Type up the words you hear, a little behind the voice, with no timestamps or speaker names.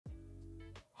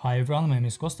Hi everyone, my name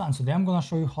is Costa and today I'm gonna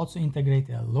show you how to integrate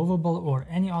a Lovable or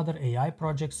any other AI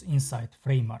projects inside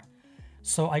Framer.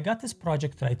 So I got this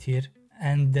project right here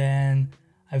and then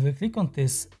I will click on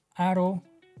this arrow.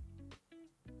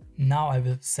 Now I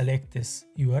will select this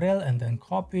URL and then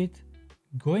copy it,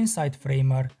 go inside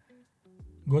Framer,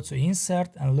 go to insert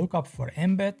and look up for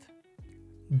embed.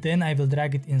 Then I will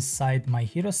drag it inside my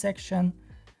hero section,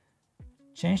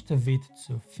 change the width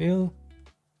to fill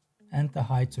and the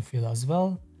height to fill as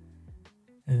well.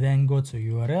 Then go to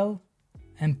URL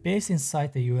and paste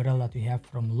inside the URL that we have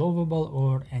from Lovable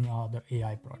or any other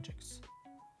AI projects.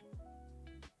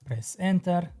 Press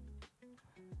enter.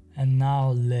 And now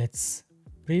let's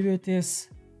preview this.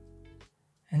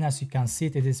 And as you can see,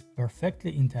 it is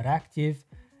perfectly interactive.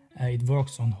 It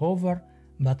works on hover,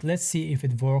 but let's see if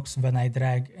it works when I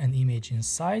drag an image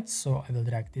inside. So I will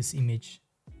drag this image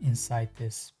inside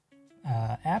this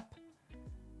app.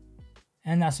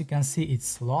 And as you can see,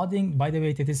 it's loading. By the way,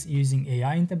 it is using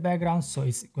AI in the background, so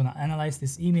it's gonna analyze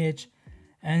this image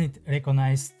and it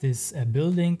recognized this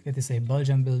building. It is a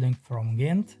Belgian building from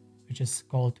Ghent, which is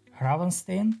called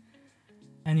Gravenstein.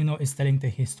 And you know, it's telling the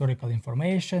historical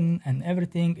information and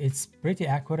everything. It's pretty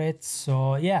accurate.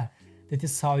 So yeah, that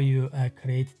is how you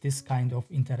create this kind of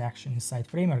interaction inside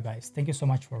Framer, guys. Thank you so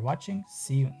much for watching.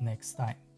 See you next time.